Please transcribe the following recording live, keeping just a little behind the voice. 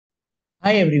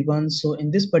Hi everyone. So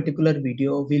in this particular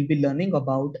video, we'll be learning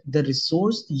about the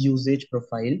resource usage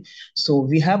profile. So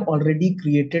we have already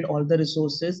created all the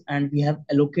resources and we have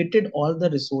allocated all the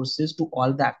resources to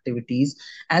all the activities.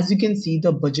 As you can see,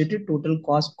 the budgeted total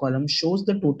cost column shows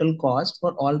the total cost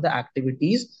for all the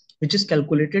activities, which is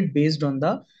calculated based on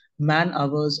the man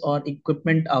hours or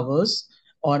equipment hours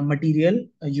or material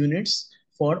units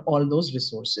for all those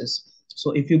resources.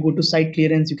 So if you go to site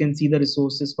clearance, you can see the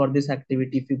resources for this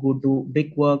activity. If you go to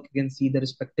big work, you can see the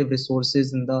respective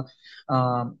resources in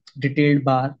the detailed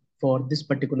bar for this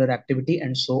particular activity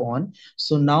and so on.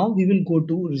 So now we will go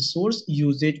to resource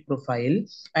usage profile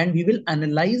and we will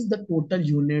analyze the total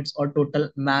units or total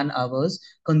man hours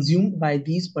consumed by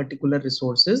these particular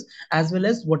resources, as well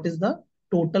as what is the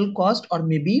total cost or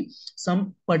maybe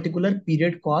some particular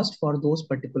period cost for those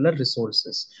particular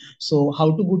resources. So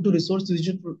how to go to resource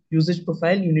usage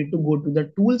profile? You need to go to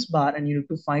the tools bar and you need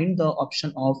to find the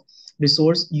option of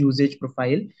resource usage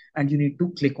profile and you need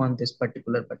to click on this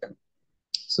particular button.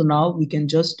 So now we can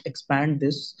just expand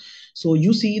this. So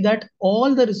you see that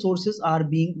all the resources are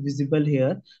being visible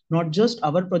here, not just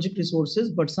our project resources,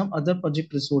 but some other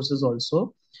project resources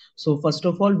also. So first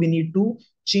of all, we need to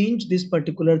change this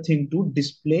particular thing to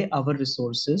display our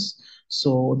resources.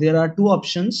 So there are two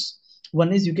options.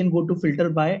 One is you can go to filter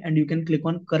by and you can click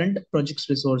on current projects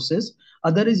resources.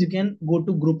 Other is you can go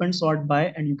to group and sort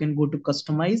by and you can go to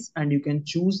customize and you can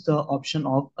choose the option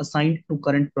of assigned to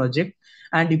current project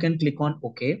and you can click on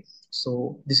OK.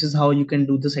 So this is how you can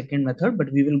do the second method,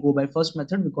 but we will go by first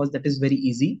method because that is very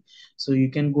easy. So you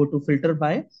can go to filter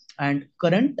by and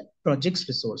current projects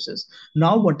resources.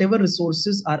 Now whatever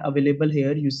resources are available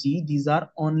here, you see these are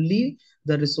only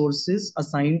the resources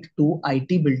assigned to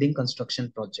IT building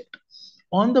construction project.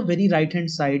 On the very right hand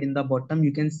side in the bottom,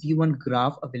 you can see one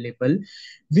graph available,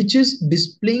 which is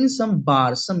displaying some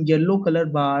bars, some yellow color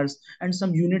bars, and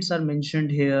some units are mentioned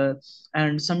here,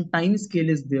 and some time scale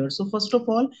is there. So first of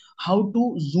all, how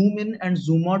to zoom in and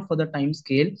zoom out for the time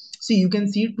scale? See, you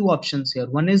can see two options here.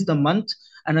 One is the month,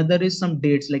 another is some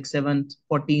dates like 7th,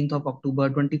 14th of October,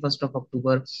 21st of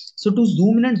October. So to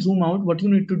zoom in and zoom out, what you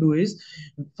need to do is,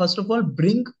 first of all,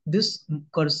 bring this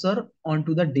cursor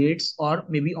onto the dates or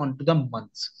maybe onto the months.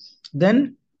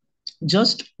 Then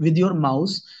just with your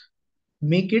mouse,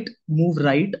 make it move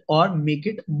right or make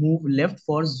it move left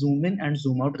for zoom in and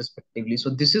zoom out respectively. So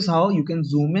this is how you can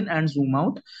zoom in and zoom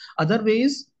out. Other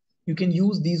ways, you can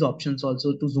use these options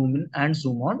also to zoom in and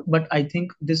zoom out, but I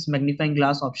think this magnifying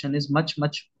glass option is much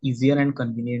easier and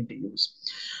convenient to use.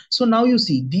 So now you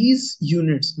see these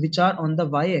units which are on the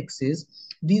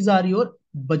y-axis, these are your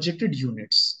budgeted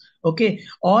units. Okay,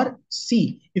 or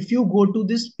see, if you go to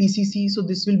this PCC, so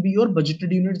this will be your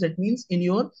budgeted units. That means in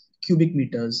your cubic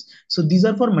meters. So these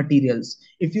are for materials.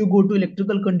 If you go to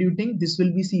electrical conduiting, this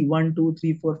will be C 1, 2,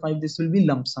 3, 4, 5. This will be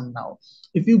lump sum now.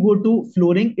 If you go to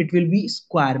flooring, it will be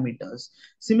square meters.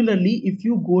 Similarly, if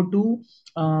you go to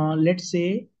let's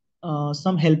say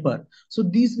some helper, so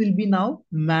these will be now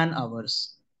man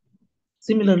hours.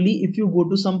 Similarly, if you go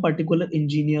to some particular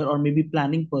engineer or maybe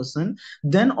planning person,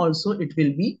 then also it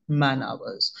will be man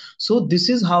hours. So this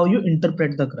is how you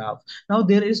interpret the graph. Now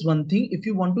there is one thing, if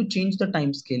you want to change the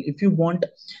time scale, if you want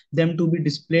them to be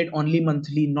displayed only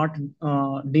monthly, not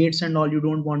dates and all, you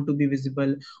don't want to be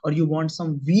visible, or you want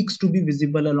some weeks to be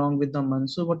visible along with the month.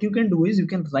 So what you can do is you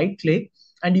can right click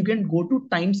and you can go to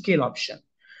time scale option.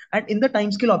 And in the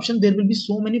time scale option, there will be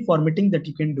so many formatting that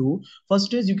you can do.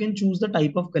 First is you can choose the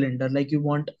type of calendar, like you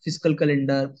want fiscal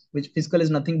calendar, which fiscal is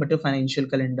nothing but a financial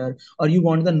calendar, or you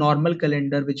want the normal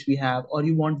calendar, which we have, or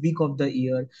you want week of the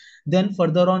year. Then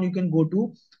further on, you can go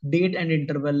to date and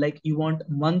interval, like you want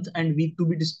month and week to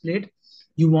be displayed,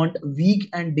 you want week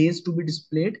and days to be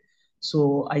displayed.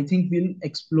 So I think we'll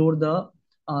explore the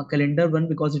calendar one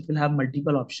because it will have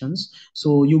multiple options.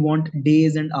 So you want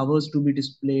days and hours to be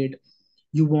displayed,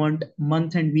 you want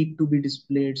month and week to be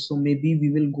displayed. So maybe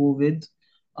we will go with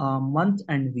month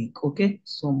and week. Okay,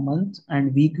 so month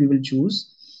and week we will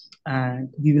choose and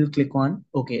we will click on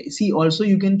okay. See, also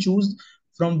you can choose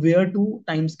from where to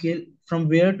time scale, from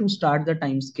where to start the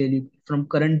time scale. From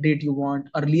current date you want,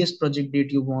 earliest project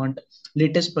date you want,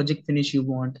 latest project finish you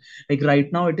want. Like right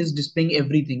now it is displaying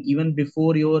everything even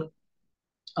before your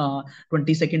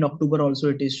 22nd October also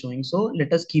it is showing. So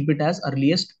let us keep it as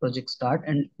earliest project start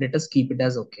and let us keep it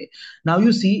as okay. Now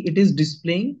you see it is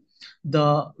displaying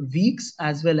the weeks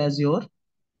as well as your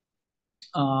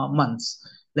months.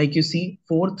 Like you see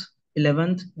 4th,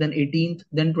 11th, then 18th,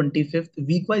 then 25th.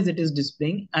 Week wise it is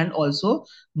displaying and also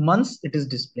months it is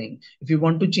displaying. If you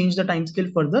want to change the time scale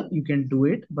further, you can do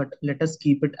it, but let us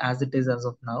keep it as it is as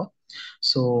of now.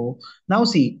 So now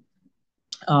see,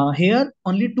 Here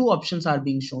only two options are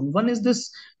being shown. One is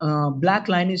this black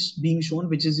line is being shown,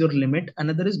 which is your limit.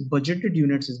 Another is budgeted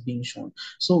units is being shown.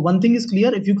 So one thing is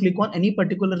clear: if you click on any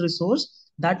particular resource,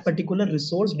 that particular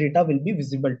resource data will be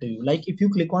visible to you. Like if you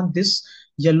click on this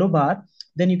yellow bar,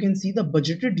 then you can see the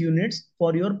budgeted units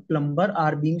for your plumber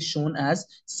are being shown as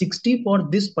 60 for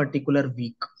this particular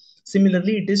week.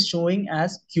 Similarly, it is showing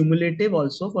as cumulative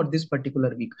also for this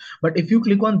particular week. But if you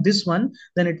click on this one,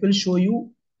 then it will show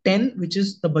you 10, which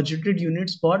is the budgeted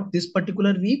units for this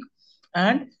particular week,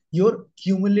 and your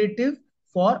cumulative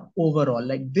for overall,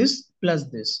 like this plus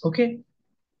this. Okay,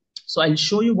 so I'll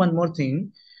show you one more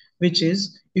thing, which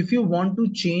is if you want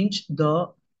to change the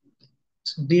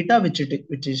data which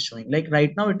is showing, like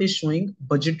right now it is showing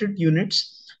budgeted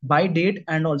units by date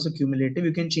and also cumulative.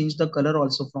 You can change the color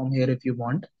also from here if you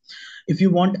want. If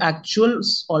you want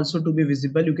actuals also to be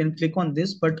visible, you can click on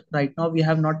this, but right now we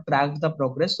have not tracked the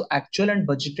progress, so actual and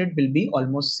budgeted will be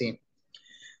almost same.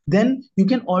 Then you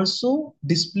can also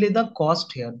display the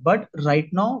cost here, but right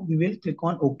now we will click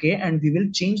on OK, and we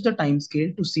will change the time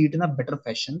scale to see it in a better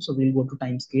fashion. So we'll go to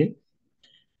time scale,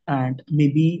 and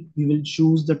maybe we will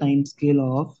choose the time scale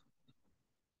of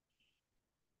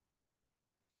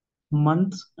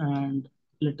month, and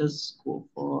let us go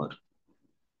for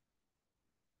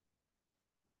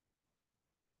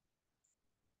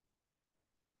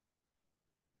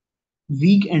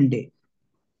week and day.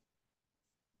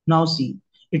 Now see,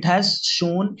 it has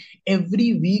shown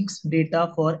every week's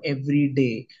data for every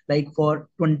day. Like for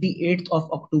 28th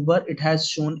of October, it has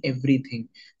shown everything.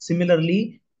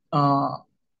 Similarly,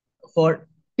 for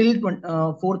till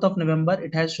 4th of November,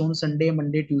 it has shown Sunday,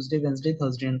 Monday, Tuesday, Wednesday,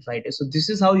 Thursday, and Friday. So this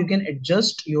is how you can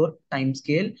adjust your time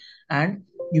scale, and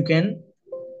you can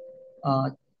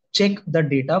uh, check the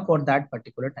data for that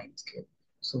particular time scale.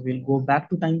 So we'll go back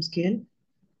to time scale.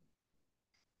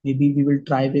 Maybe we will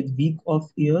try with week of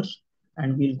year,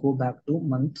 and we'll go back to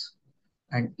month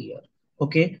and year.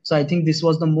 Okay, so I think this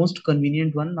was the most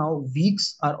convenient one. Now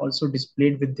weeks are also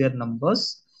displayed with their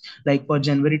numbers, like for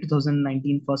January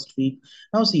 2019 first week.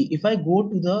 Now see, if I go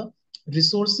to the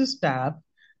resources tab,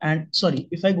 and sorry,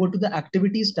 if I go to the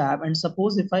activities tab, and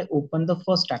suppose if I open the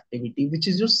first activity, which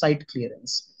is your site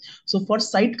clearance. So for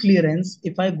site clearance,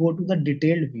 if I go to the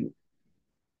detailed view,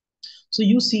 so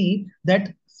you see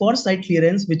that for site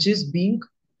clearance, which is being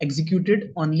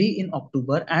executed only in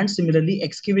October, and similarly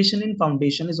excavation in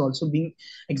foundation is also being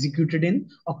executed in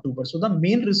October. So the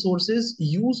main resources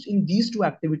used in these two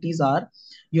activities are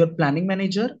your planning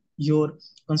manager, your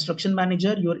construction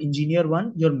manager, your engineer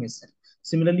one, your mason.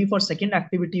 Similarly, for second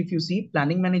activity, if you see,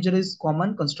 planning manager is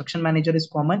common, construction manager is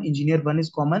common, engineer one is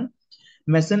common,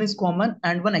 mason is common,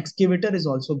 and one excavator is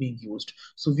also being used.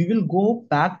 So we will go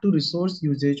back to resource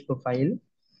usage profile,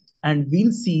 and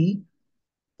we'll see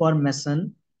for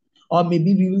mason, or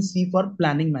maybe we will see for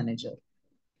planning manager.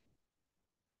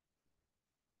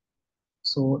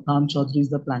 So Ram Chaudhary is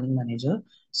the planning manager.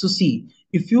 So see,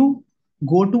 if you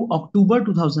go to October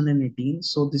 2018,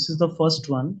 so this is the first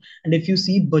one. And if you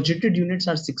see, budgeted units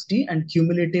are 60 and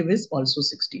cumulative is also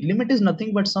 60. Limit is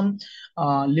nothing but some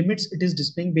limits it is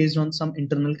displaying based on some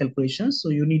internal calculations. So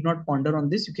you need not ponder on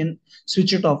this. You can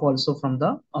switch it off also from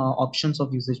the options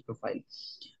of usage profile.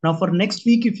 Now for next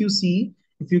week, if you see,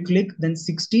 if you click, then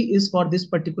 60 is for this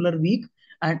particular week,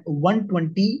 and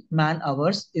 120 man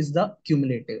hours is the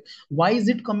cumulative. Why is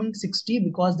it coming 60?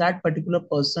 Because that particular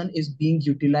person is being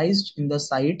utilized in the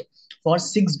site for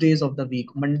 6 days of the week: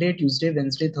 Monday, Tuesday,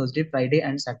 Wednesday, Thursday, Friday,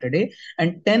 and Saturday,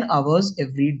 and 10 hours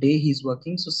every day he's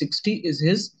working. So 60 is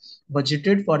his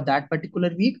budgeted for that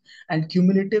particular week, and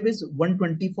cumulative is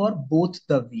 120 for both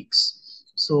the weeks.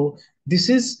 So this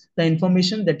is the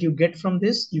information that you get from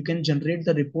this. You can generate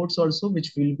the reports also,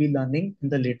 which we'll be learning in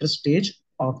the later stage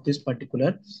of this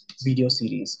particular video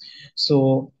series.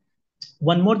 So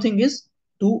one more thing is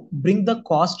to bring the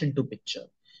cost into picture.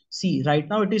 See, right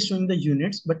now it is showing the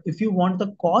units, but if you want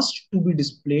the cost to be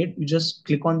displayed, you just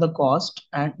click on the cost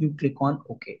and you click on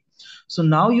OK. So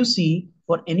now you see,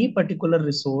 for any particular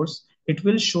resource, it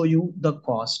will show you the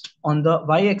cost. On the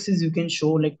y-axis, you can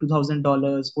show like $2,000,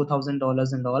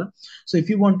 $4,000 and all. So if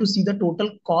you want to see the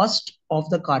total cost of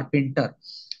the carpenter,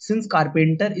 since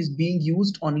carpenter is being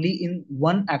used only in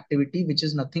one activity, which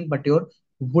is nothing but your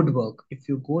woodwork. If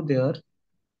you go there,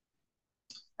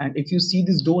 and if you see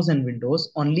these doors and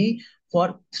windows, only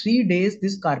for 3 days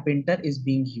this carpenter is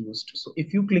being used. So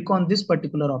if you click on this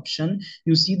particular option,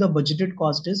 you see the budgeted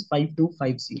cost is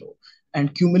 5250,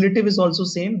 and cumulative is also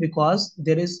same because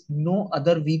there is no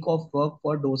other week of work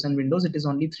for doors and windows. It is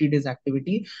only 3 days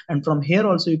activity, and from here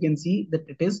also you can see that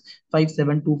it is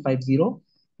 57250,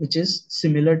 which is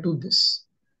similar to this.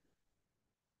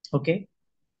 Okay,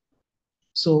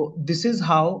 So this is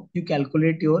how you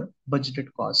calculate your budgeted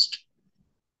cost,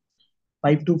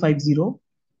 5250.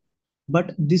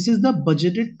 But this is the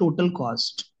budgeted total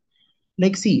cost.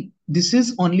 Like, see, this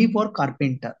is only for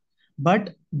carpenter,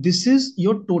 but this is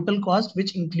your total cost,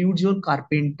 which includes your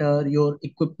carpenter, your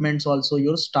equipments, also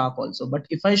your staff also. But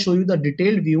if I show you the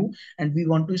detailed view and we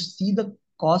want to see the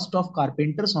cost of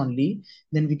carpenters only,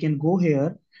 then we can go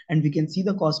here and we can see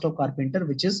the cost of carpenter,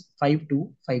 which is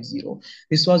 5250.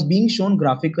 This was being shown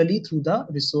graphically through the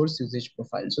resource usage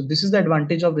profile. So this is the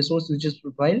advantage of resource usage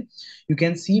profile. You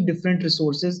can see different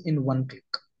resources in one click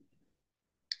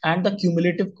and the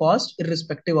cumulative cost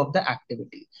irrespective of the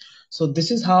activity. So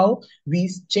this is how we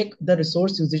check the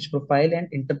resource usage profile and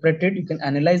interpret it. You can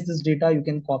analyze this data, you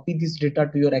can copy this data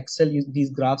to your Excel, use these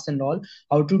graphs and all.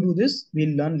 How to do this,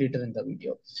 we'll learn later in the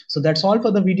video. So that's all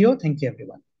for the video. Thank you,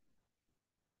 everyone.